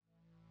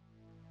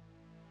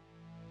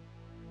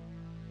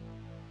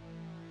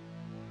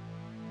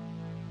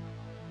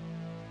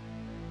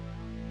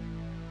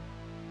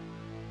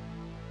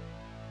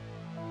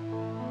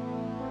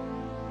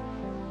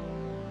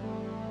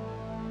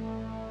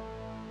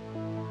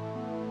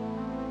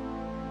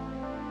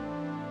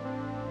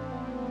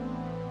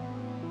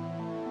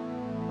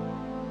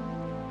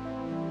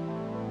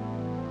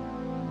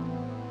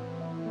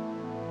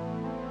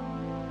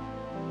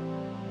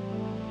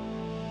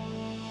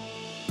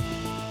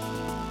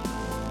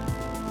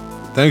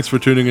Thanks for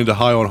tuning into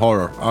High on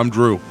Horror. I'm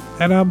Drew.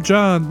 And I'm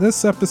John.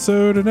 This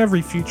episode and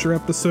every future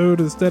episode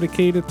is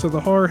dedicated to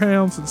the horror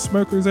hounds and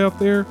smokers out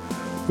there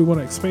who want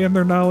to expand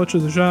their knowledge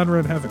of the genre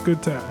and have a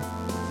good time.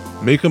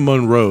 Maika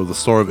Monroe, the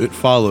star of It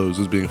Follows,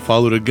 is being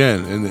followed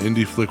again in the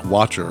indie flick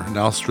Watcher,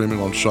 now streaming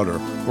on Shudder.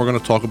 We're going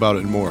to talk about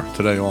it and more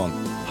today on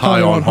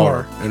High on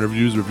Horror.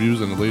 Interviews,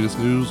 reviews, and the latest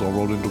news all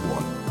rolled into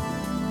one.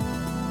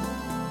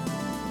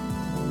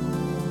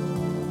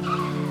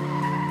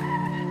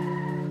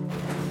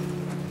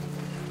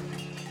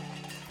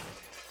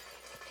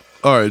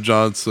 All right,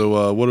 John.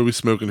 So, what are we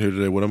smoking here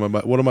today? What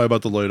am I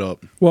about to light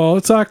up? Well,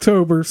 it's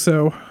October,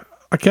 so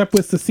I kept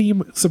with the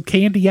theme some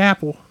candy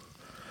apple.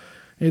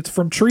 It's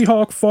from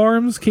Treehawk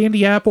Farms.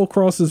 Candy apple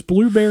crosses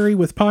blueberry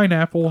with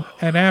pineapple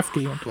and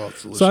Afghan. Well,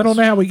 it's delicious. So I don't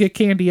know how we get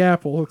candy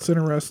apple. It's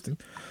interesting.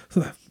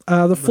 So,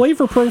 the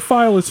flavor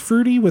profile is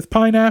fruity with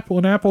pineapple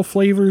and apple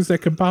flavors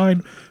that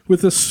combine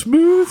with a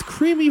smooth,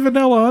 creamy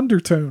vanilla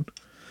undertone.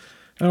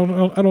 I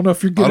don't know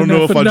if you're getting. I don't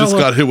know if vanilla. I just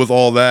got hit with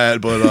all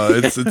that, but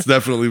it's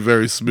definitely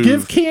very smooth.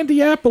 Give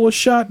candy apple a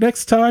shot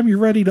next time you're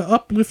ready to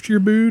uplift your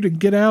mood and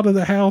get out of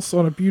the house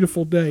on a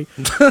beautiful day.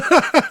 Okay.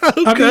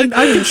 I mean,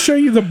 I can show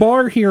you the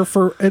bar here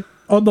for it.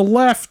 On the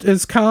left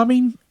is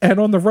calming, and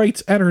on the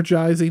right's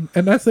energizing,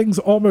 and that thing's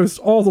almost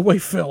all the way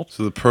filled.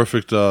 So the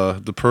perfect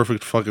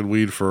fucking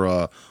weed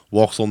for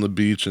walks on the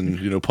beach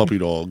and puppy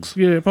dogs.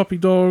 Yeah, puppy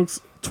dogs.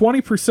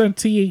 20%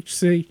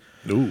 THC.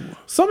 Ooh.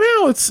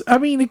 Somehow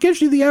it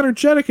gives you the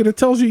energetic and it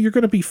tells you you're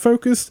going to be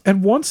focused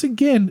and once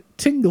again,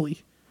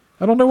 tingly.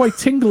 I don't know why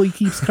tingly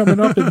keeps coming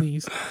up in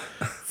these.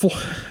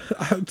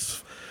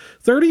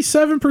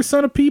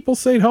 37% of people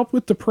say it helped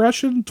with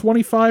depression,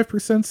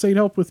 25% say it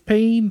helped with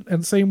pain,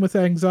 and same with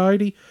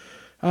anxiety.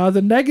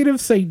 The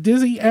negatives say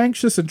dizzy,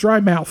 anxious, and dry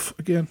mouth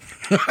again.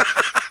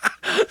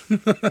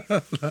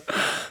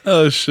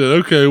 Oh,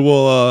 shit. Okay,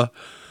 well,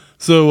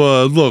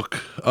 So,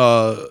 look,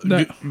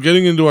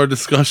 getting into our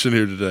discussion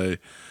here today,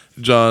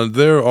 John,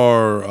 there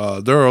are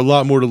a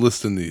lot more to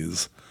list than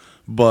these,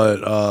 but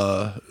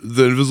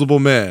The Invisible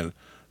Man,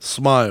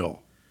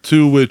 Smile,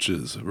 Two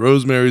Witches,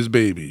 Rosemary's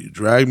Baby,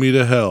 Drag Me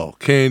to Hell,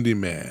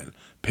 Candyman,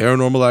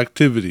 Paranormal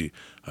Activity,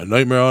 A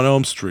Nightmare on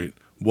Elm Street.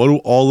 What do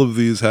all of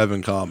these have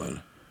in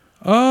common?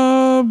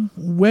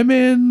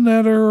 Women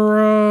that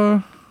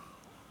are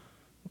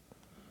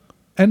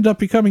end up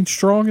becoming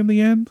strong in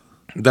the end.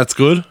 That's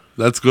good.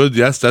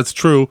 Yes, that's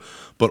true.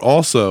 But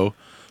also,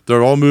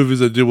 they're all movies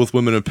that deal with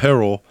women in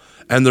peril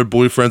and their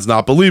boyfriends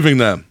not believing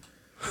them.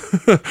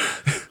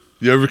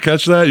 You ever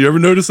catch that? You ever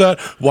notice that?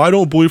 Why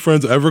don't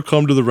boyfriends ever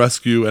come to the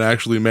rescue and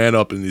actually man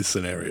up in these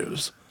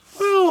scenarios?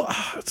 Well,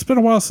 it's been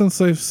a while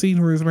since I've seen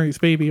Rosemary's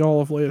Baby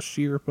all of last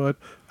year, but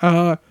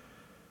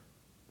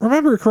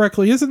remember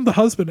correctly, isn't the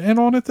husband in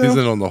on it, though? He's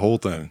in on the whole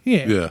thing.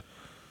 Yeah.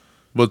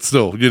 But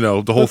still,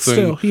 the whole thing.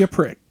 Still, he a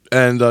prick.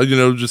 And,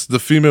 just the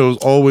female is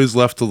always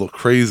left to look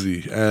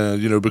crazy.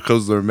 And,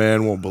 because their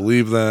man won't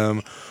believe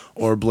them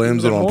or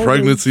blames it on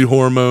pregnancy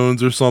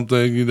hormones or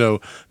something.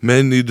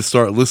 Men need to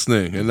start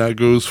listening. And that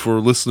goes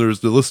for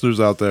the listeners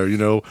out there.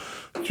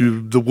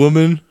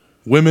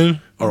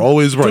 Women are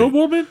always right. The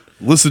woman?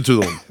 Listen to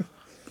them.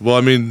 Well,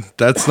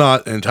 that's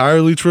not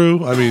entirely true.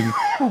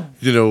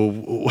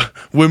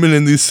 Women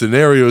in these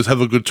scenarios have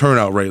a good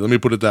turnout rate. Let me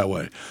put it that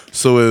way.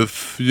 So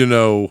if you're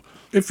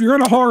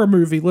in a horror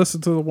movie,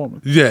 listen to the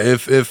woman. Yeah,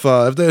 if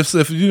a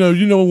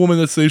woman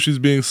that says she's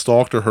being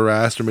stalked or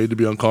harassed or made to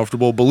be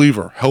uncomfortable, believe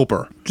her, help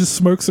her. Just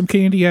smoke some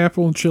candy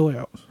apple and chill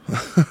out.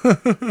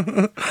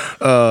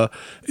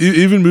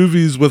 Even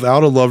movies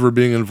without a lover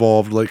being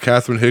involved, like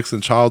Catherine Hicks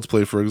in Child's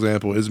Play, for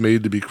example, is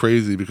made to be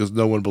crazy because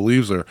no one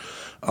believes her.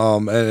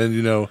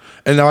 And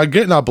now I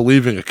get not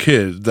believing a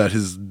kid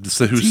who's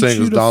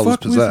saying his doll is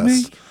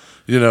possessed.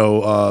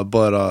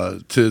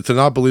 But to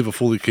not believe a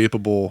fully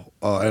capable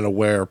and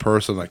aware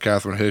person like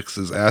Catherine Hicks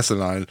is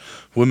asinine.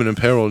 Women in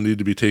peril need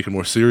to be taken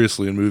more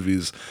seriously in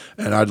movies,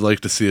 and I'd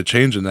like to see a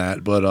change in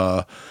that.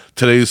 But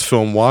today's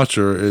film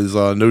Watcher is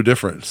no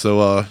different.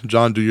 So,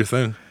 John, do your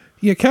thing.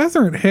 Yeah,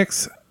 Catherine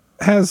Hicks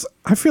has,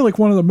 I feel like,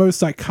 one of the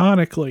most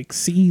iconic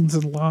scenes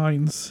and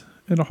lines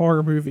in a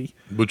horror movie.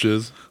 Which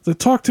is?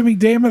 Talk to me,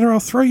 damn it, or I'll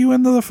throw you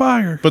into the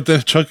fire. But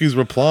then Chucky's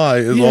reply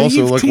is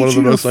also like one of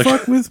the most...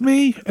 fuck with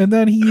me, and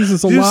then he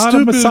uses a lot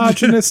of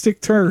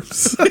misogynistic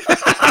terms.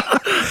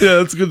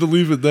 Yeah, it's good to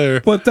leave it there.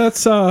 But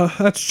that's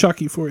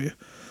Chucky for you.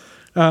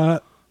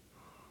 What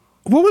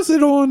was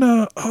it on,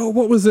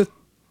 what was it?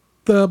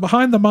 The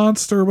Behind the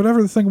Monster,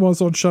 whatever the thing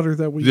was on Shudder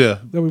that we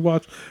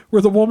watched,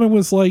 where the woman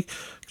was like,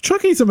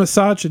 Chucky's a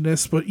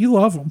misogynist, but you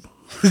love him.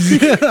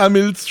 Yeah,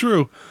 it's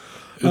true.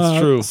 It's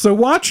true. So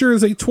Watcher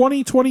is a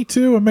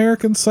 2022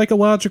 American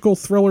psychological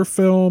thriller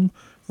film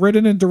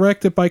written and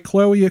directed by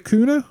Chloe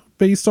Acuna,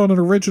 based on an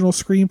original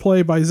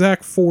screenplay by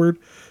Zach Ford.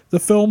 The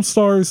film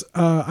stars,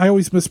 I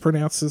always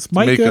mispronounce this,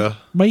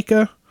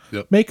 Maika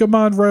Yep.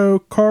 Monroe,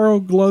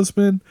 Carl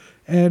Glusman,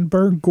 and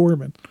Bern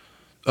Gorman.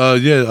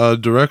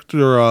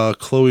 Director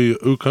Chloe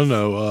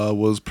Okuno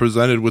was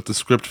presented with the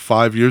script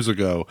 5 years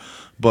ago,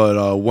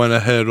 but went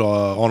ahead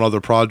on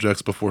other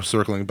projects before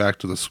circling back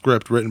to the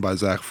script written by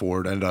Zach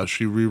Ford, and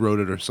she rewrote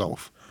it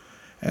herself.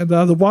 And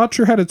The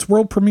Watcher had its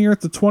world premiere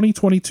at the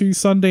 2022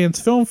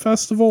 Sundance Film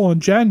Festival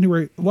on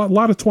January. A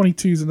lot of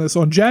 22s in this.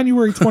 On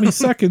January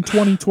 22nd,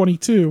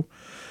 2022,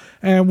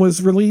 and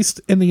was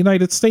released in the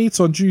United States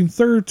on June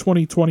 3rd,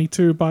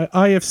 2022, by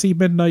IFC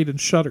Midnight and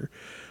Shudder.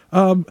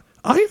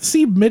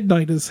 IFC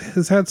Midnight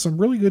has had some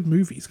really good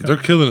movies. They're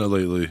killing it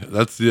lately.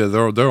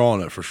 They're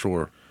on it for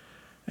sure.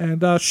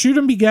 And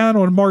shooting began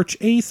on March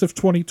 8th of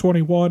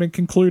 2021 and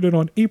concluded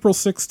on April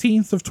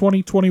 16th of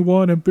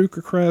 2021 in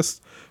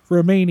Bucharest,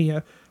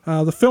 Romania.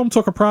 The film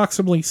took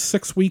approximately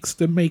 6 weeks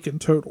to make in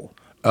total.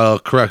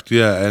 Correct,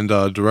 yeah. And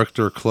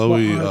director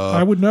Chloe... Well,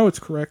 I would know it's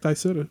correct. I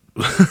said it.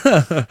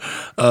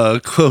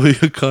 Chloe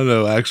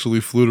Okuno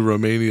actually flew to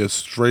Romania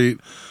straight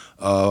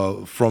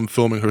from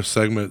filming her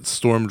segment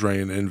Storm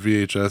Drain in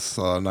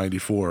VHS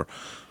 94.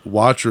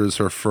 Watcher is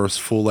her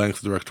first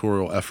full-length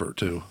directorial effort,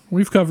 too.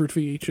 We've covered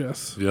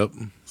VHS. Yep.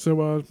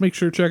 So make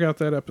sure to check out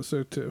that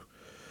episode, too.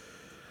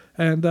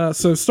 And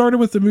so starting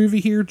with the movie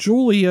here,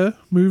 Julia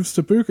moves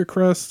to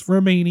Bucharest,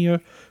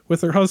 Romania,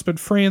 with her husband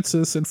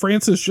Francis. And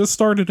Francis just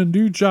started a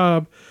new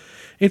job.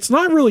 It's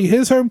not really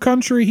his home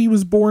country. He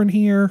was born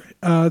here.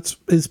 It's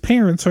his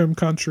parents' home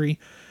country.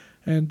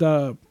 And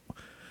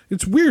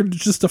it's weird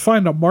just to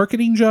find a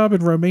marketing job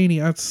in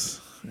Romania.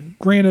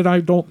 Granted, I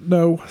don't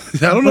know. I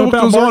don't know what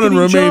goes on in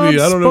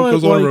Romania. I don't know what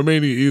goes on in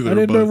Romania either. I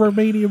didn't know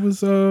Romania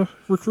was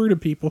recruiting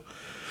people.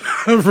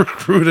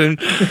 Recruiting.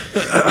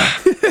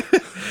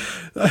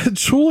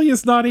 Julie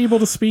is not able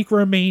to speak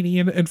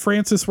Romanian, and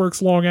Francis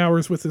works long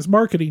hours with his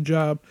marketing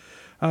job.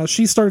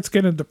 She starts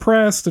getting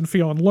depressed and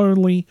feeling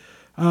lonely.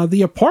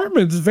 The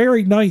apartment's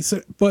very nice,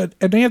 and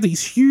they have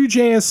these huge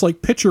ass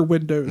like picture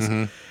windows.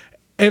 Mm-hmm.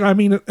 And I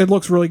mean, it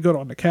looks really good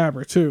on the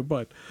camera too,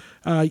 but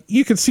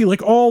you can see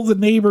like all the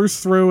neighbors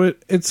through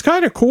it. It's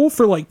kind of cool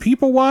for like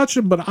people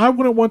watching, but I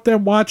wouldn't want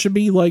them watching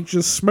me like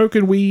just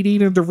smoking weed,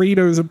 eating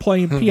Doritos, and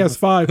playing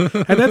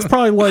PS5. And that's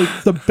probably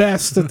like the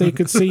best that they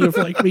could see of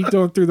like me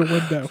going through the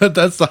window.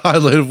 That's the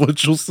highlight of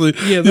what you'll see.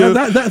 Yeah,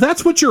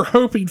 that's what you're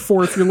hoping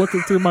for if you're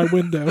looking through my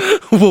window.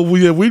 Well,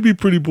 yeah, we'd be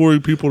pretty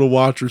boring people to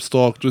watch or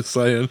stalk, just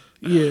saying.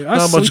 Yeah,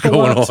 not much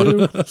going on.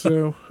 Too,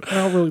 so I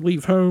don't really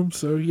leave home.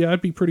 So yeah,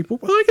 I'd be pretty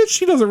bored. Well, I guess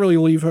she doesn't really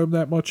leave home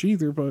that much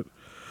either, but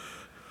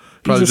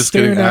probably just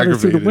getting aggravated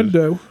through the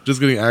window. Just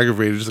getting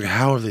aggravated. Just like,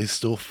 how are they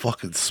still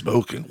fucking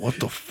smoking? What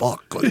the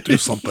fuck? Like, do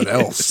something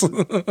else.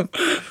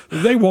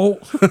 They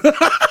won't.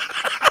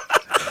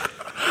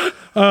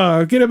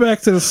 Getting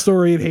back to the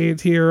story at hand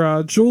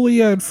here,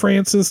 Julia and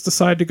Francis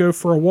decide to go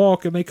for a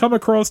walk, and they come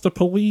across the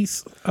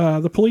police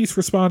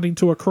responding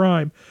to a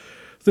crime.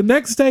 The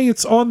next day,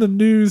 it's on the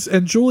news,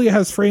 and Julia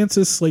has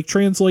Francis like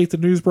translate the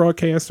news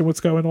broadcast and what's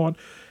going on.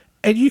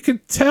 And you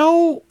can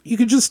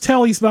just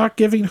tell he's not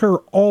giving her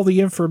all the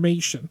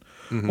information.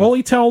 Mm-hmm. All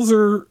he tells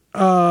her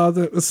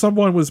that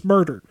someone was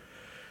murdered.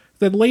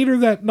 Then later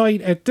that night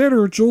at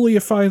dinner,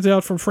 Julia finds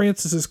out from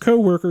Francis's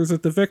coworkers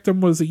that the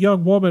victim was a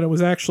young woman and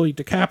was actually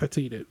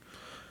decapitated.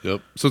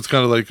 Yep. So it's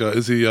kind of like,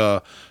 is he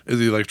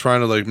like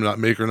trying to like not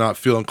make her not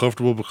feel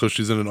uncomfortable because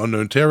she's in an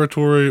unknown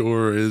territory,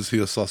 or is he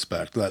a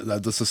suspect?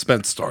 That the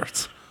suspense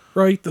starts.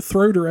 Right, the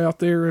throater out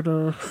there in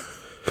the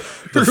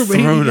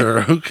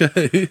throater.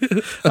 Okay.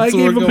 I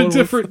gave him a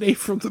different name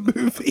from the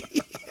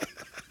movie.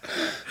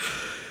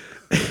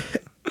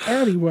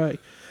 Anyway,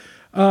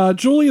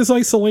 Julia's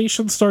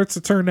isolation starts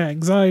to turn to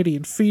anxiety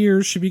and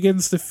fear. She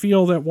begins to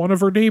feel that one of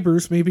her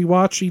neighbors may be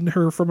watching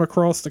her from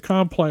across the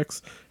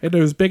complex in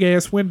those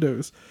big-ass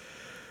windows.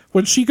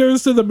 When she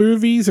goes to the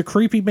movies, a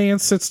creepy man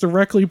sits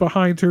directly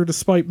behind her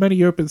despite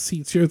many open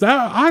seats. You know,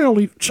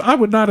 I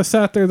would not have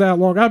sat there that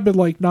long. I've been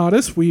like, nah,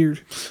 that's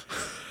weird.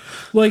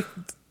 Like,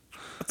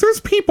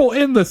 there's people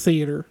in the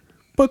theater,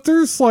 but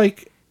there's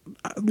like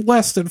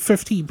less than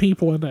 15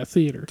 people in that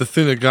theater. The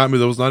thing that got me,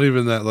 though, was not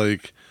even that,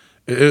 like,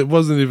 it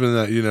wasn't even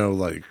that, you know,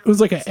 like... It was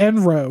like an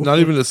end row. Not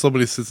even that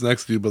somebody sits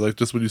next to you, but like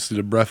just when you see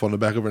the breath on the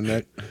back of her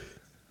neck.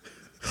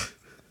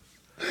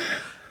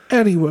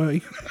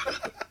 Anyway.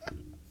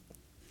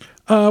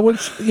 For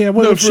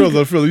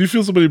real. You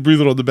feel somebody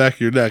breathing on the back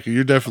of your neck, and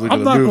you're definitely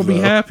going to move. I'm not going to be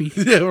happy.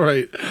 Yeah,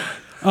 right.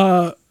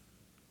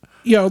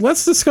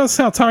 Let's discuss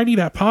how tiny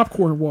that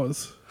popcorn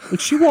was. Like,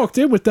 she walked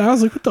in with that. I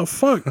was like, what the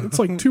fuck? It's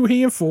like 2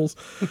 handfuls.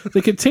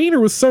 The container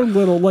was so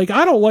little. Like,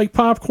 I don't like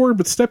popcorn,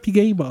 but step your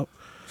game up.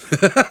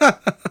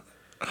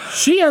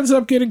 She ends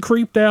up getting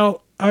creeped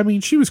out. I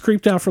mean, she was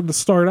creeped out from the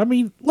start. I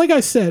mean, like I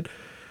said,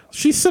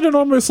 she's sitting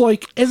almost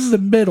like in the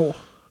middle,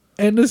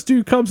 and this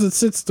dude comes and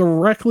sits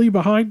directly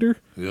behind her.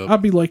 Yep.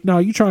 I'd be like, nah,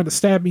 you trying to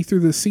stab me through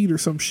the seat or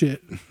some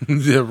shit.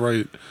 Yeah,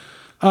 right.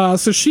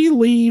 So she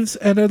leaves,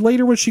 and then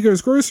later when she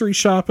goes grocery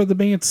shopping, the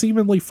man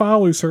seemingly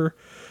follows her.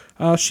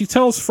 She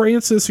tells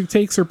Francis, who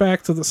takes her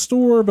back to the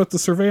store, but the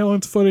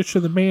surveillance footage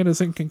of the man is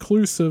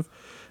inconclusive.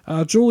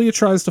 Julia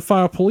tries to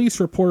file a police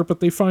report, but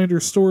they find her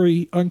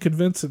story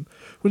unconvincing.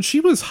 When she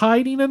was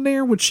hiding in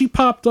there, when she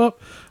popped up,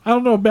 I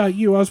don't know about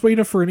you, I was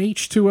waiting for an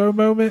H2O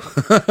moment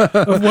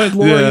of when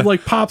Laurie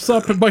like pops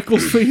up and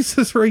Michael's face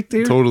is right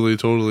there.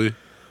 Totally.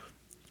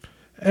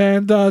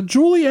 And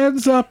Julie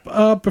ends up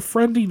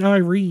befriending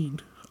Irene.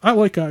 I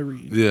like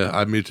Irene.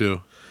 Yeah, me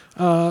too.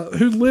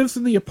 Who lives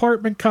in the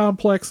apartment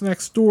complex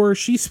next door.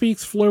 She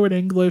speaks fluent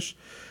English.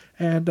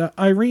 And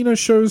Irina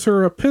shows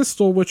her a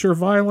pistol, which her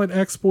violent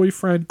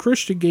ex-boyfriend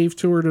Christian gave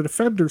to her to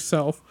defend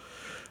herself.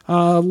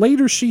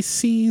 Later, she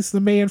sees the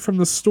man from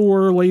the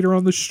store later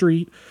on the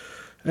street,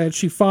 and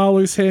she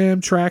follows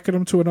him, tracking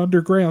him to an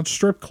underground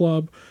strip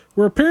club,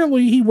 where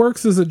apparently he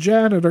works as a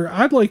janitor.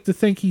 I'd like to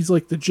think he's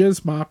like the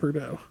jizz mopper,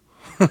 though.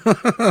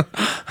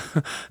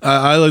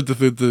 I like to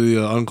think that he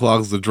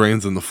unclogs the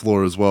drains in the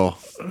floor as well.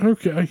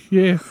 Okay,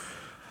 yeah.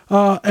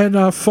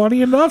 And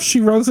funny enough,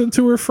 she runs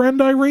into her friend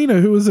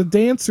Irina, who is a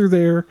dancer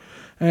there,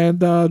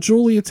 and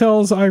Julia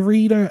tells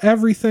Irina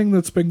everything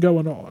that's been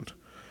going on.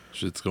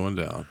 Shit's going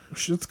down.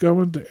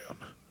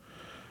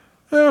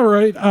 All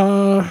right.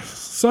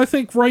 So I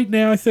think right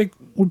now,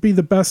 would be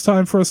the best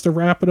time for us to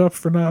wrap it up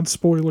for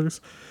non-spoilers.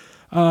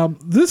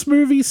 This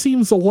movie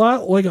seems a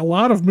lot like a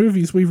lot of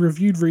movies we've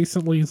reviewed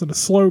recently is a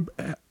slow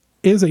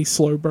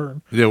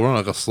burn. Yeah, we're on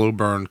like a slow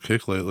burn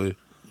kick lately.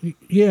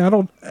 Yeah,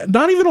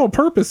 not even on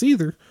purpose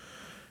either.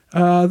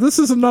 This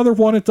is another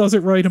one that does it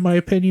right, in my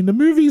opinion. The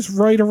movie's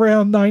right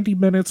around 90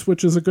 minutes,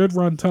 which is a good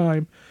run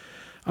time.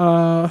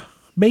 Micah.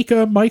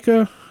 Yeah,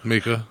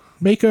 well,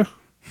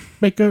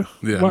 Micah.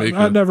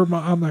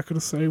 I'm not going to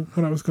say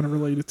what I was going to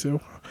relate it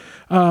to.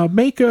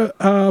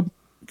 Micah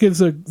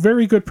gives a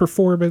very good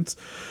performance.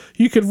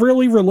 You can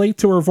really relate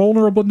to her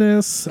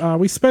vulnerableness.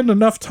 We spend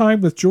enough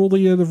time with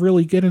Julia to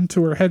really get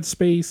into her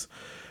headspace.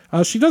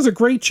 She does a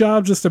great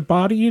job just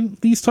embodying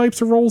these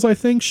types of roles, I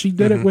think. She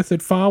did it with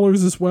It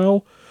Follows as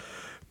well.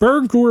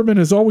 Bern Gorman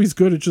is always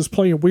good at just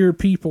playing weird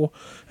people.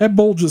 And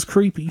Bulge is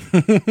creepy.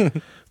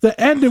 The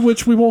end, in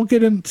which we won't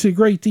get into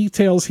great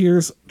details here,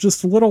 is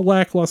just a little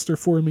lackluster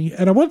for me.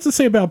 And I wanted to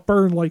say about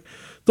Bern, like,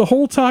 the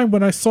whole time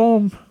when I saw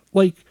him,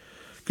 like,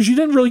 because you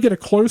didn't really get a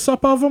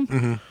close-up of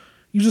him.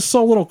 You just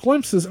saw little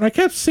glimpses. And I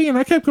kept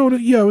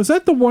going, yo, is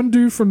that the one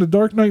dude from The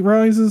Dark Knight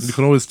Rises? You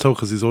can always tell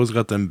because he's always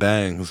got them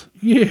bangs.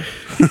 Yeah.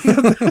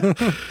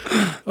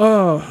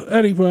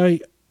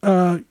 Anyway,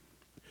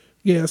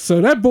 yeah, so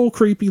that bull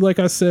creepy, like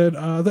I said.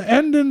 The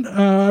ending,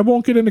 I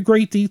won't get into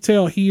great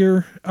detail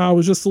here.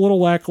 Was just a little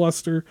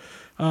lackluster.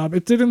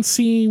 It didn't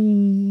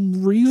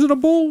seem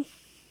reasonable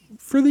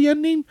for the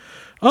ending.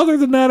 Other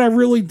than that, I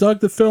really dug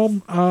the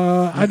film.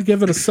 I'd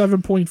give it a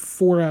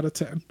 7.4 out of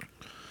 10.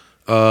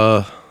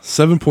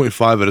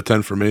 7.5 out of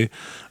 10 for me.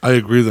 I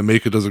agree that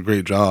Micah does a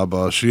great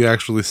job. She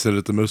actually said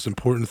that the most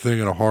important thing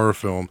in a horror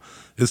film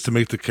is to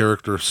make the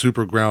character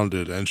super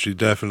grounded, and she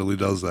definitely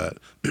does that.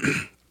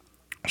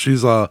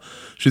 She's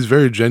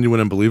very genuine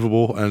and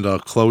believable, and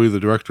Chloe, the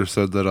director,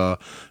 said that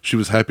she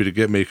was happy to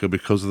get Micah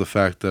because of the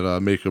fact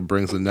that Micah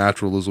brings a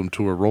naturalism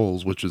to her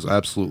roles, which is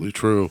absolutely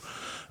true.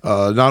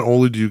 Not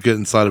only do you get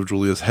inside of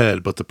Julia's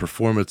head, but the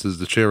performance is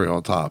the cherry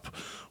on top.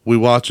 We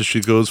watch as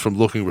she goes from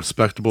looking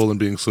respectable and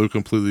being so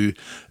completely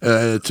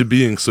to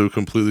being so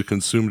completely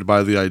consumed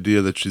by the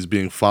idea that she's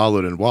being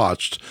followed and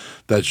watched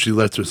that she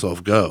lets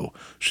herself go.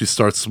 She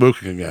starts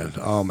smoking again.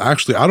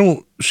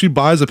 Actually, she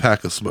buys a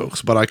pack of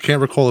smokes, but I can't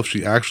recall if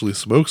she actually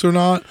smokes or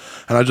not.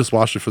 And I just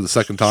watched it for the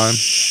second time.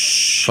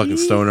 Fucking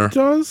stoner. She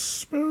does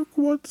smoke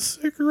one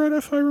cigarette,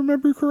 if I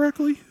remember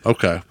correctly.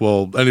 Okay.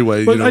 Well,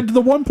 anyway. But at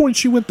the one point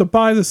she went to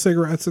buy the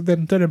cigarettes and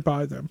then didn't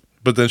buy them.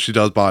 But then she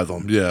does buy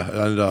them,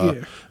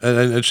 yeah.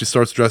 And she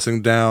starts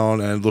dressing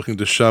down and looking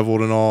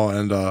disheveled and all.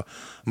 And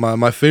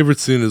my favorite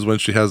scene is when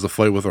she has the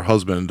fight with her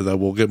husband that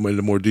we'll get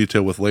into more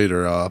detail with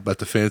later at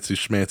the fancy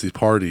schmancy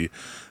party.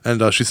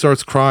 And she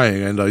starts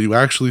crying, and you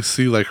actually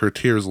see like her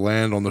tears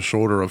land on the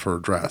shoulder of her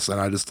dress.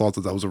 And I just thought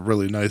that was a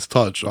really nice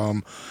touch.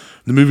 The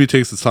movie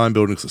takes its time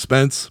building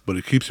suspense, but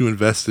it keeps you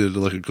invested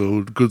like a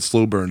good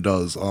slow burn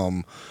does.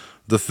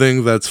 The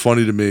thing that's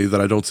funny to me that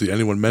I don't see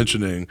anyone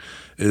mentioning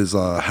is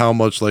how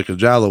much like a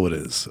Giallo it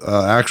is.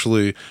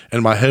 Actually,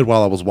 in my head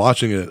while I was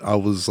watching it, I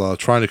was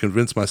trying to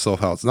convince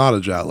myself how it's not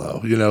a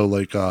Giallo. You know,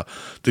 like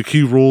the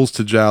key rules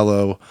to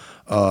Giallo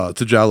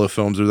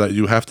films are that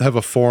you have to have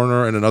a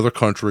foreigner in another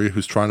country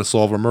who's trying to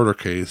solve a murder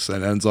case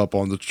and ends up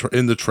on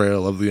in the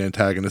trail of the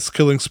antagonist's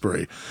killing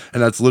spree.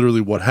 And that's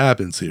literally what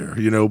happens here,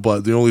 you know,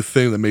 but the only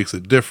thing that makes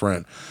it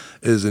different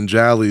is in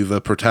Jolly, the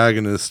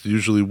protagonist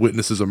usually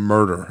witnesses a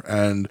murder.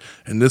 And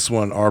in this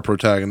one, our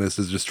protagonist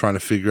is just trying to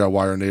figure out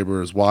why her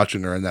neighbor is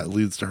watching her, and that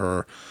leads to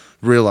her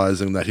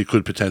realizing that he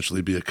could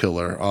potentially be a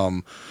killer.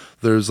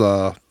 There's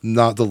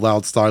not the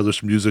loud,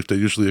 stylish music that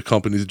usually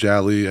accompanies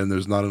Jolly, and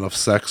there's not enough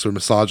sex or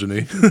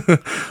misogyny.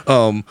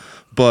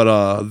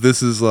 But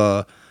this is...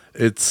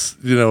 it's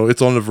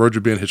on the verge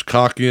of being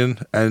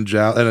Hitchcockian and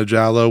a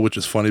Giallo, which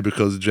is funny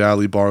because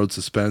Jolly borrowed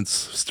suspense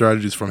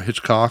strategies from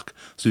Hitchcock,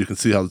 so you can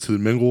see how the two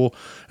mingle.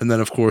 And then,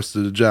 of course,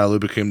 the Giallo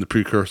became the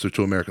precursor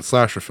to American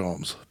slasher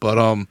films. But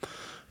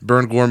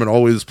Bern Gorman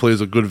always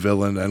plays a good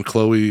villain, and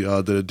Chloe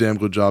did a damn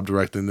good job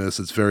directing this.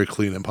 It's very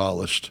clean and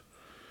polished.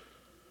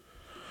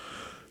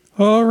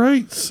 All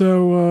right,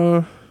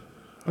 so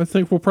I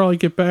think we'll probably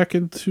get back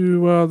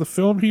into the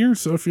film here.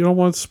 So if you don't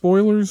want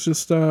spoilers,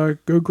 just go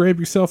grab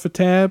yourself a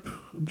tab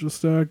and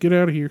just get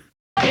out of here.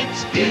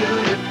 It's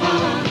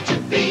beautiful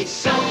to be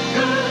so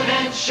good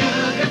and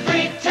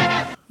sugar-free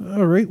tab.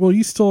 All right, well,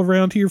 you still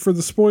around here for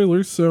the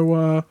spoilers,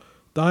 so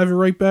diving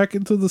right back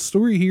into the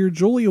story here.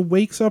 Julia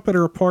wakes up at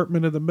her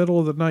apartment in the middle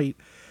of the night.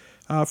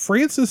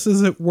 Frances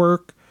is at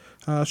work.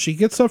 She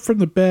gets up from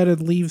the bed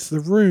and leaves the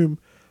room.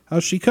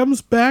 She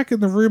comes back in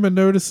the room and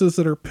notices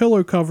that her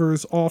pillow cover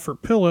is off her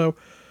pillow.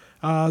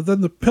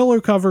 Then the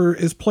pillow cover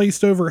is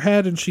placed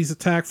overhead and she's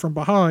attacked from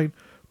behind.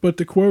 But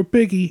to quote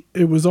Biggie,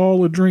 it was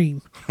all a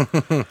dream.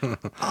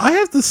 I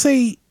have to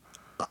say,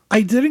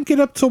 I didn't get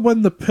up to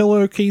when the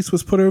pillowcase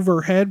was put over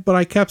her head, but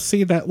I kept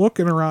seeing that look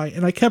in her eye,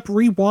 and I kept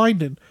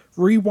rewinding.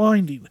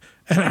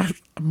 And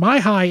my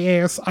high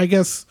ass, I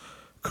guess,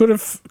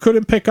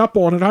 couldn't pick up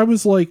on it. I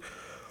was like,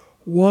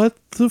 what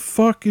the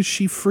fuck is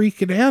she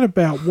freaking out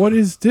about? What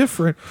is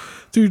different?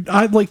 Dude,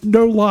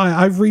 no lie,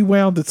 I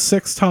rewound it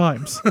 6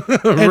 times.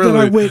 And then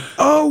I went,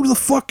 oh, the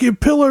fucking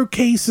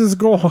pillowcase is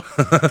gone.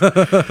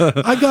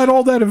 I got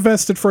all that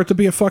invested for it to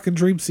be a fucking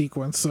dream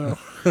sequence, so.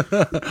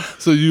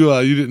 So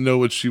you didn't know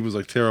what she was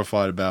like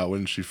terrified about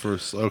when she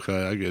first,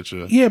 okay, I get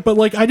you. Yeah, but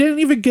I didn't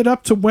even get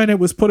up to when it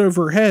was put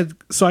over her head,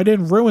 so I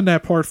didn't ruin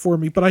that part for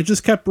me, but I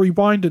just kept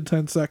rewinding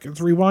 10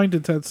 seconds.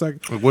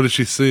 Like, what is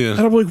she seeing?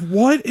 And I'm like,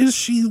 what is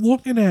she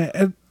looking at?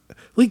 And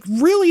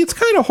really, it's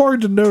kind of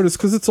hard to notice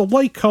because it's a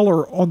light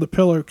color on the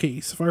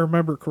pillowcase, if I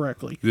remember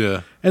correctly.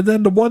 Yeah. And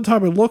then the one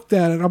time I looked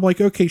at it, I'm like,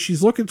 okay,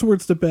 she's looking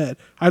towards the bed.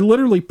 I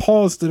literally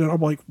paused it, and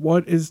I'm like,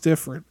 what is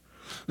different?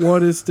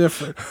 What is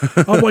different?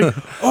 I'm like,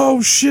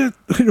 oh shit,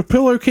 the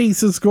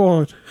pillowcase is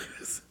gone.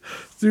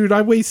 Dude,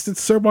 I wasted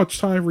so much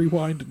time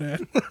rewinding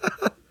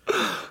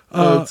that.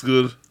 That's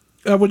good.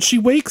 When she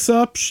wakes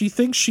up, she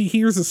thinks she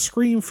hears a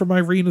scream from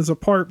Irina's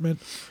apartment.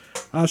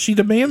 She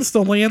demands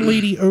the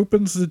landlady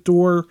opens the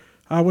door.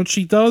 When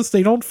she does,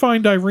 they don't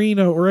find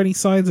Irina or any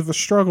signs of a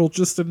struggle,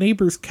 just a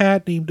neighbor's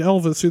cat named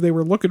Elvis who they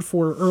were looking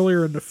for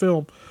earlier in the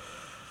film.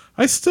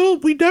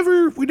 We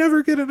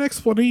never get an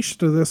explanation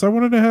to this. I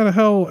want to know how the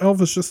hell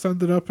Elvis just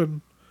ended up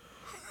in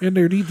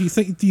there. Do you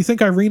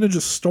think Irina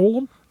just stole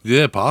him?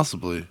 Yeah,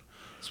 possibly.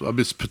 So, I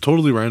mean, it's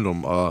totally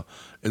random.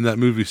 In that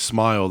movie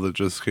Smile that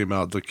just came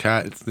out, the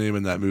cat's name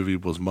in that movie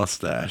was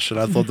Mustache, and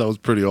I thought that was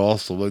pretty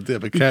awesome. Like,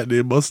 damn, a cat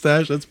named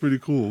Mustache? That's pretty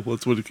cool.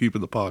 That's what to keep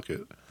in the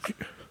pocket.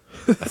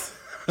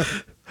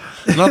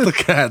 Not the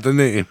cat, the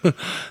name.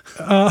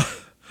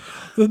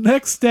 The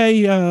next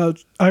day,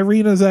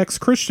 Irina's ex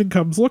Christian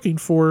comes looking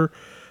for her,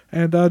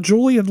 and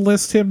Julie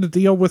enlists him to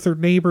deal with her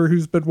neighbor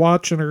who's been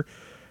watching her.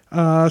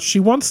 She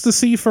wants to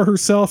see for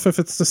herself if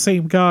it's the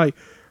same guy.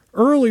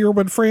 Earlier,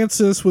 when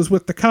Francis was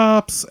with the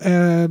cops,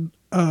 and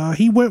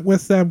he went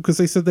with them because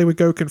they said they would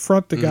go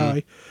confront the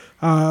guy.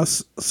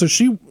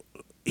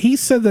 He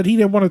said that he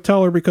didn't want to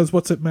tell her because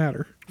what's it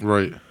matter?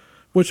 Right.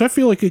 Which I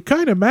feel like it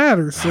kind of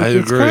matters. I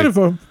it's agree. kind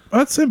of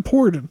that's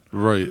important.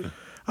 Right.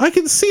 I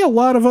can see a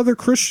lot of other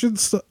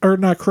Christians, or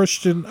not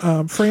Christian,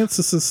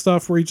 Francis's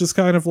stuff where he just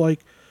kind of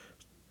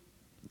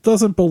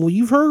doesn't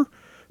believe her.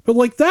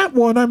 But that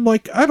one, I'm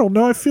like, I don't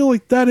know. I feel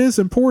like that is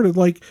important.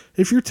 Like,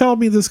 if you're telling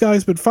me this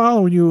guy's been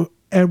following you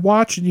and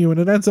watching you and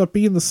it ends up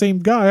being the same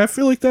guy, I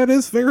feel like that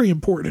is very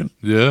important.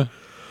 Yeah.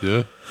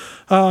 Yeah.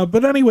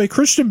 But anyway,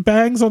 Christian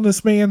bangs on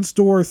this man's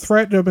door,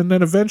 threatening him, and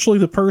then eventually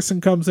the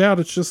person comes out.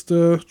 It's just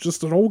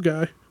an old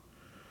guy.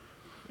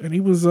 And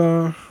he was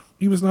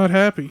not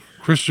happy.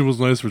 Christian was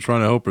nice for trying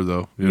to help her,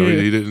 though. You know,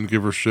 Yeah. he didn't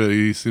give her shit.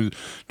 He seemed,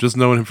 just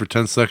knowing him for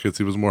 10 seconds,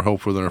 he was more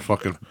helpful than her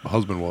fucking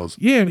husband was.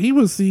 Yeah, and he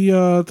was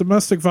the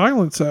domestic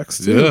violence ex,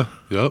 too. Yeah,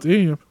 yep.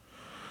 Damn.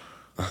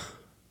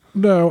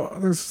 No,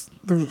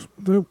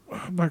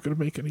 I'm not going to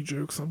make any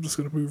jokes. I'm just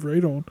going to move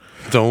right on.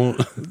 Don't.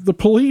 The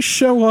police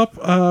show up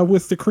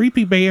with the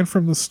creepy man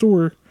from the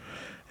store,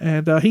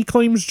 and he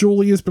claims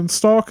Julie has been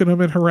stalking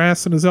him and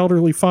harassing his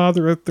elderly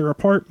father at their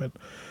apartment.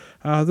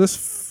 This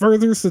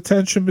furthers the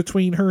tension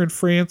between her and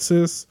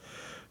Francis,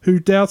 who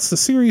doubts the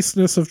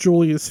seriousness of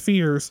Julia's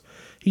fears.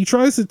 He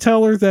tries to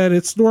tell her that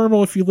it's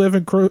normal if you live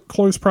in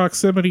close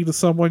proximity to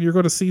someone, you're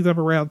going to see them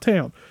around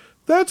town.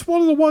 That's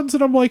one of the ones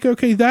that I'm like,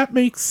 okay, that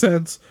makes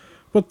sense.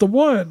 But the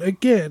one,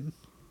 again,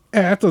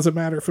 it doesn't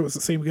matter if it was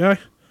the same guy.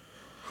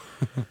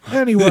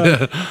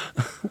 Anyway,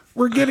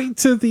 we're getting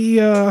to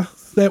the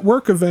that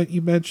work event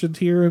you mentioned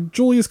here, and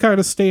Julia's kind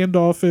of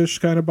standoffish,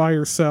 kind of by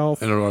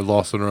herself. And are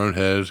lost in her own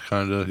head,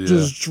 kind of. Yeah.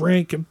 Just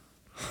drinking.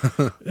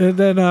 And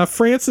then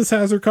Francis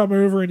has her come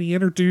over and he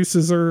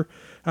introduces her.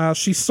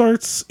 He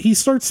starts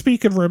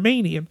speaking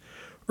Romanian.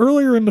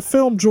 Earlier in the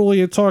film,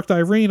 Julia talked to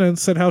Irina and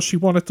said how she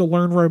wanted to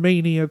learn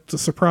Romanian to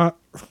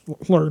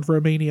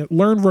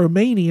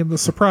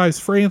surprise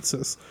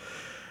Francis.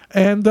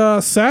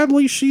 And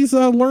sadly, she's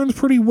learned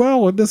pretty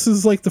well, and this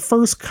is the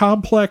first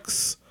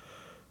complex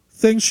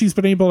thing she's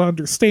been able to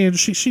understand.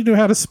 She knew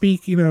how to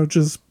speak,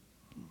 just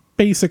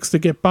basics to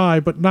get by,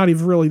 but not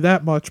even really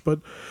that much. But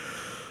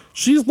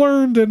she's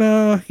learned,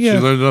 and She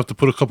learned enough to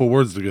put a couple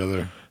words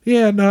together.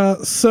 Yeah,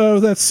 and so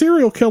that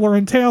serial killer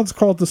in town's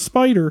called the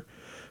Spider.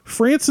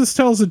 Francis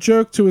tells a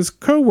joke to his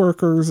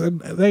coworkers,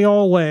 and they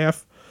all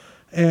laugh.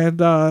 And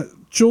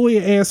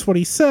Julia asks what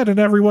he said, and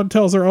everyone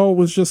tells her, oh, it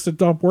was just a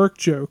dumb work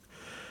joke.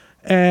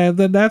 And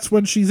then that's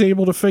when she's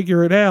able to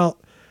figure it out.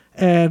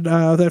 And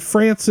that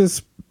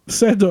Francis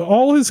said to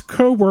all his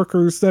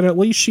coworkers that at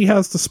least she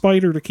has the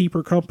Spider to keep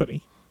her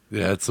company.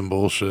 Yeah, it's some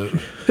bullshit.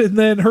 And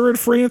then her and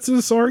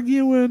Francis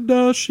argue,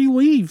 and she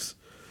leaves.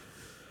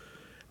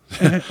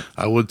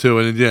 I would too.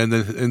 And yeah, and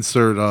then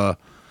insert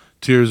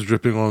tears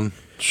dripping on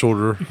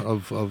shoulder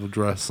of a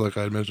dress, like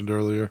I had mentioned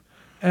earlier.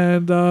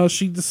 And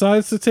she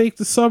decides to take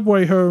the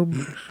subway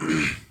home.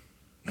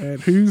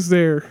 And who's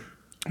there?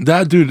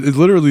 That dude is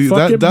literally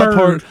Fucking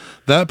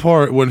that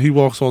part when he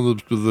walks on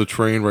the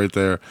train right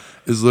there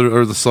is literally,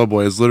 or the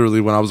subway is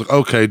literally when I was like,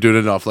 okay, dude,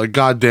 enough. Like,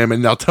 god damn it,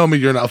 now tell me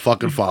you're not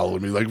fucking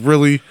following me. Like,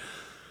 really?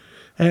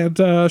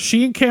 And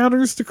she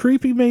encounters the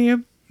creepy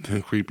man.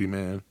 Creepy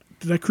man.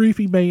 The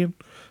creepy man.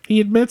 He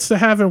admits to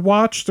having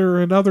watched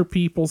her and other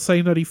people,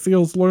 saying that he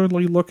feels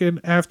lonely looking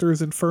after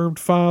his infirmed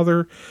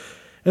father.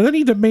 And then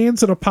he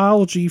demands an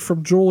apology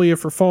from Julia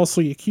for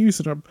falsely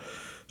accusing him.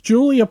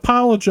 Julia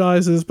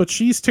apologizes, but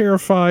she's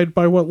terrified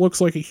by what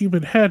looks like a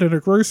human head in a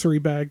grocery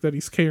bag that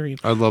he's carrying.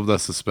 I love that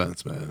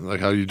suspense, man. Like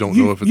how you don't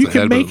know if it's a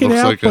head, but it looks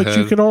out, like a head. But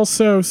you can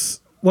also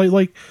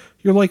like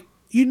you're like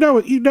you know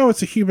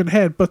it's a human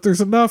head, but there's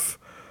enough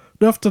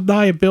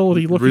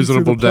deniability looking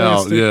reasonable through the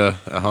doubt. plastic.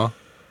 Yeah.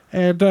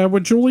 And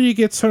when Julia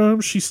gets home,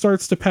 she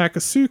starts to pack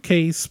a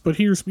suitcase, but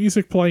hears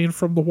music playing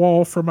from the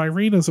wall from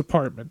Irina's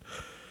apartment.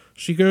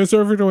 She goes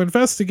over to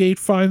investigate,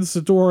 finds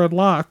the door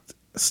unlocked.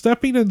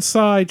 Stepping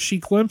inside, she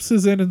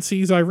glimpses in and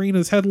sees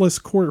Irina's headless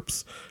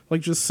corpse,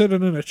 like just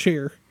sitting in a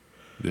chair.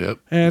 Yep.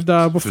 And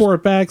before a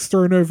bag's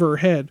thrown over her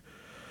head.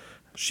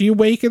 She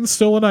awakens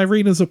still in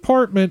Irina's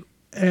apartment,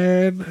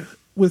 and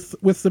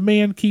with the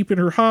man keeping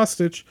her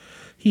hostage,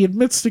 he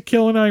admits to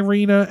killing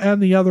Irina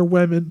and the other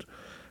women.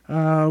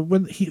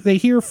 When they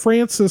hear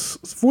Francis'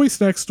 voice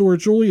next door,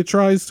 Julia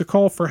tries to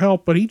call for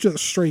help, but he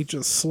just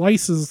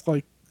slices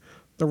like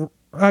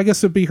I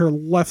guess it'd be her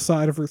left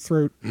side of her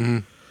throat. Mm-hmm.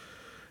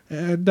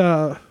 And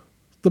the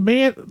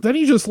man, then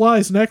he just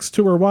lies next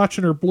to her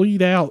watching her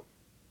bleed out.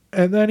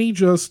 And then he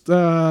just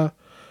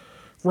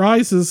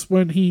rises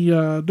when he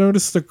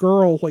noticed a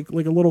girl, like a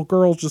little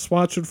girl just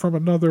watching from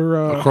another...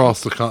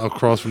 across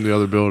from the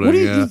other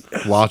building,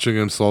 watching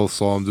him, saw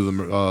him do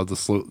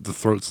the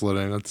throat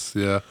slitting. That's,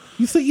 yeah.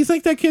 You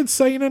think that kid's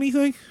saying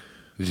anything?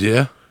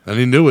 Yeah. And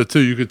he knew it,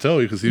 too. You could tell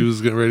because he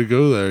was getting ready to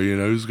go there. You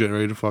know, he was getting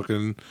ready to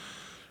fucking...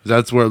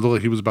 That's where it looked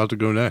like he was about to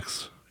go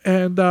next.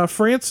 And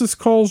Francis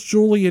calls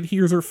Julie and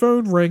hears her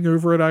phone ring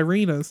over at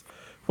Irina's.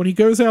 When he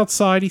goes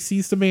outside, he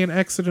sees the man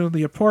exiting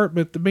the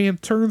apartment. The man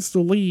turns to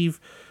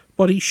leave,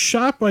 but he's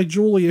shot by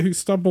Julia, who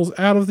stumbles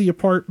out of the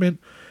apartment,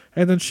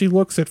 and then she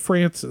looks at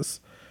Francis.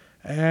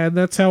 And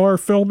that's how our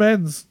film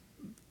ends.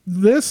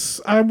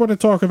 I'm going to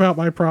talk about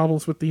my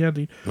problems with the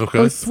ending. Okay.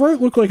 Her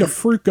throat looked like a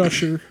fruit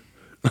gusher,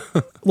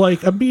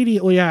 like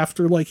immediately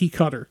after, like he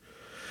cut her.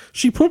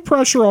 She put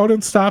pressure on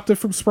and stopped it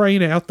from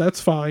spraying out. That's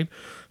fine.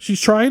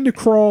 She's trying to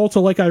crawl to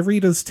like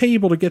Irina's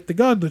table to get the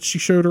gun that she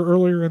showed her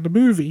earlier in the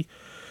movie.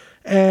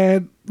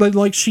 And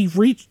like she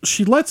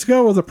lets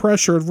go of the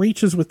pressure and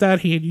reaches with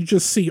that hand. You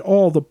just see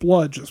all the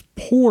blood just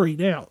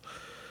pouring out.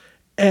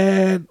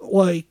 And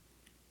like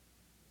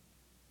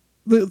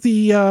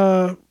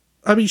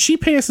she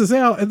passes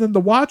out, and then the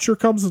watcher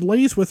comes and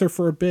lays with her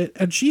for a bit,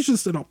 and she's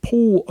just in a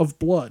pool of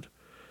blood.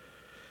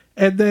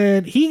 And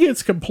then he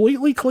gets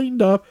completely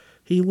cleaned up.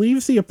 He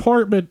leaves the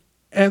apartment,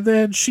 and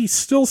then she's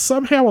still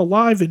somehow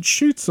alive and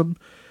shoots him.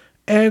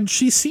 And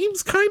she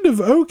seems kind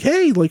of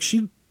okay. Like,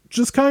 she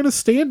just kind of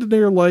standing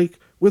there, like,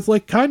 with,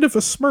 like, kind of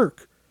a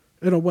smirk,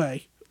 in a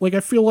way. Like, I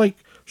feel like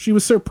she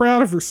was so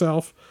proud of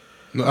herself.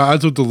 I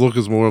took the look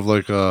as more of,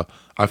 like,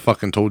 I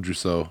fucking told you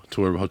so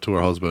to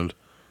her husband.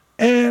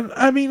 And,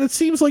 I mean, it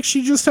seems like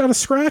she just had a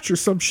scratch or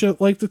some shit.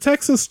 Like, the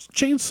Texas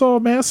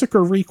Chainsaw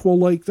Massacre requel,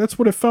 like, that's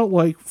what it felt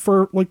like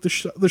for, like, the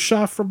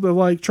shot from the,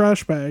 like,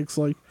 trash bags.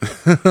 Like,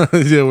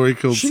 yeah, where he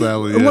killed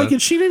Sally, yeah. Like,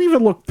 and she didn't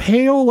even look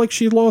pale. Like,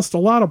 she lost a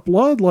lot of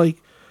blood. Like,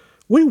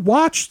 we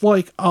watched,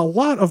 like, a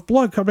lot of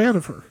blood come out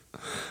of her.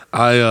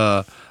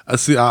 I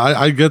see.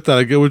 I get that.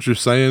 I get what you're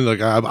saying.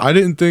 Like, I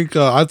didn't think.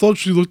 I thought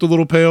she looked a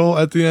little pale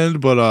at the end,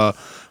 but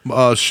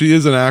she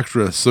is an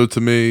actress. So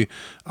to me,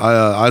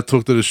 I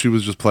took that as she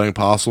was just playing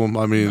possum.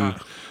 I mean,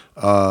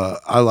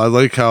 I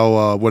like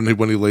how when he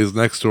lays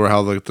next to her,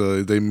 how like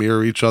they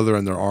mirror each other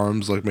and their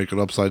arms like make an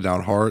upside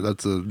down heart.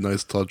 That's a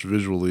nice touch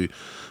visually.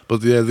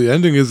 But yeah, the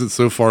ending isn't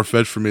so far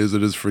fetched for me as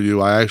it is for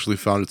you. I actually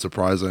found it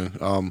surprising.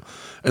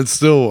 And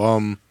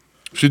still,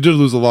 she did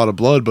lose a lot of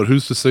blood, but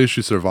who's to say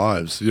she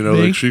survives? You know,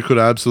 like she could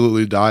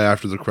absolutely die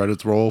after the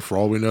credits roll. For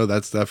all we know,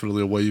 that's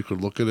definitely a way you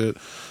could look at it,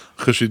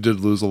 because she did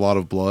lose a lot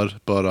of blood.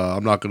 But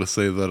I'm not going to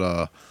say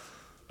that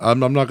I'm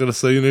not gonna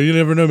say, you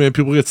never know, man.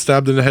 People get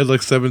stabbed in the head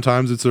like 7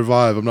 times and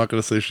survive. I'm not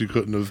gonna say she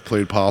couldn't have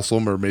played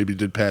possum or maybe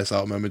did pass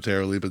out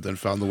momentarily, but then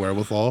found the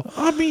wherewithal.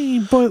 I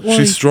mean, but like,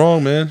 she's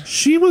strong, man.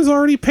 She was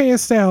already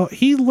passed out.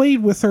 He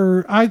laid with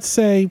her. I'd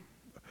say,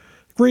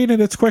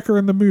 granted, it's quicker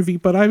in the movie,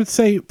 but I would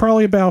say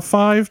probably about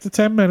 5 to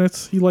 10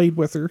 minutes. He laid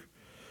with her.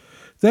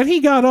 Then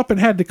he got up and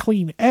had to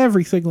clean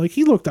everything. Like,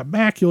 he looked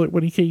immaculate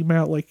when he came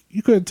out. Like,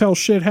 you couldn't tell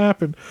shit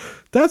happened.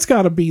 That's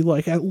got to be,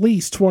 like, at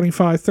least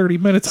 25, 30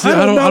 minutes. See,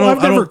 I don't know.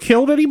 I've never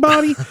killed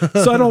anybody,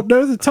 so I don't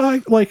know the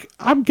time. Like,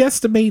 I'm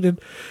guesstimating.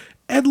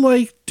 And,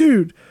 like,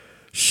 dude,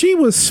 she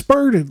was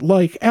spurted,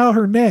 like, out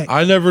her neck.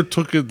 I never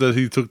took it that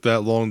he took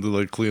that long to,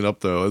 like, clean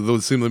up, though.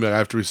 It seemed like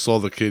after he saw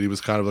the kid, he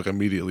was kind of, like,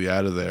 immediately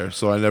out of there.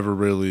 So I never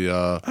really,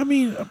 I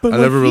mean, but I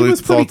like, never really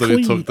thought that clean.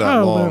 he took that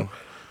long. Know.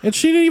 And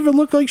she didn't even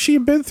look like she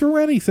had been through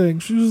anything.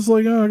 She was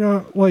like, oh,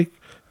 God, like,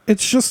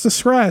 it's just a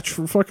scratch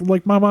from fucking,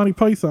 like, my Monty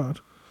Python.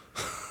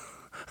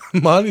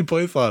 Monty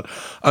Python.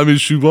 I mean,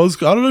 she was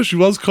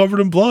covered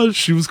in blood.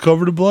 She was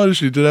covered in blood.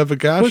 She did have a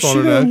gash on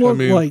her neck. She didn't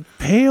look, like,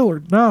 pale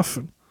or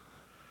nothing.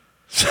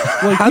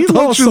 Like, I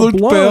thought she looked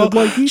pale.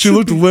 Like, she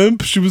looked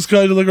limp. She was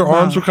kind of like her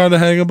arms were kind of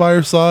hanging by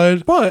her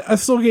side. But I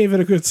still gave it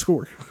a good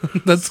score.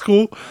 That's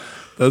cool.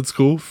 That's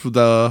cool.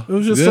 It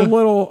was just a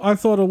little, I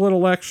thought a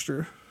little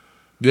extra.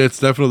 Yeah, it's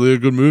definitely a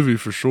good movie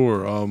for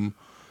sure.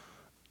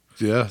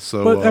 Yeah,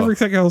 so. But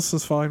everything else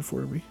is fine for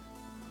me.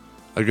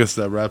 I guess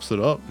that wraps it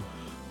up.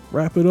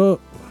 Wrap it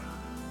up.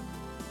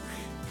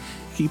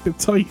 Keep it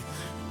tight.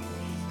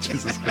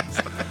 Jesus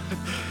Christ.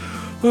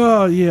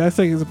 Oh, yeah, I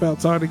think it's about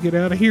time to get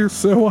out of here.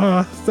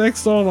 So,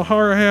 thanks to all the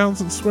horror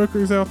hounds and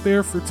smokers out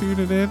there for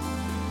tuning in.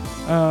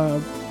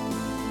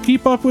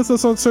 Keep up with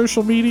us on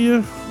social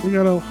media. We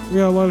got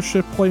a lot of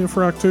shit playing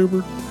for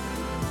October.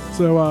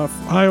 So,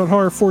 High on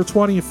Horror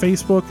 420 at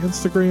Facebook,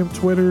 Instagram,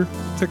 Twitter,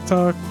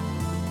 TikTok.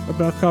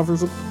 About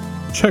covers them.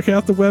 Check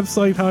out the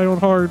website,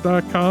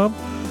 highonhorror.com.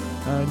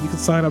 You can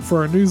sign up for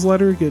our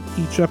newsletter, get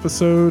each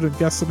episode and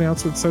guest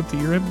announcements sent to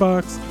your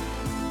inbox.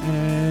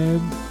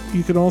 And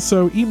you can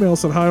also email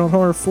us at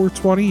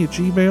highonhorror420 at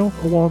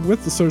Gmail, along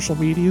with the social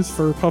medias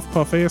for Puff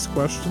Puff Ask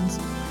questions.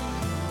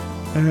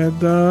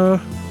 And,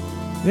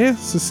 yeah,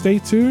 so stay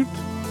tuned.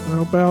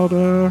 How about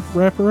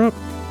wrap her up?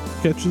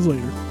 Catch you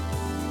later.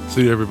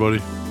 See you, everybody.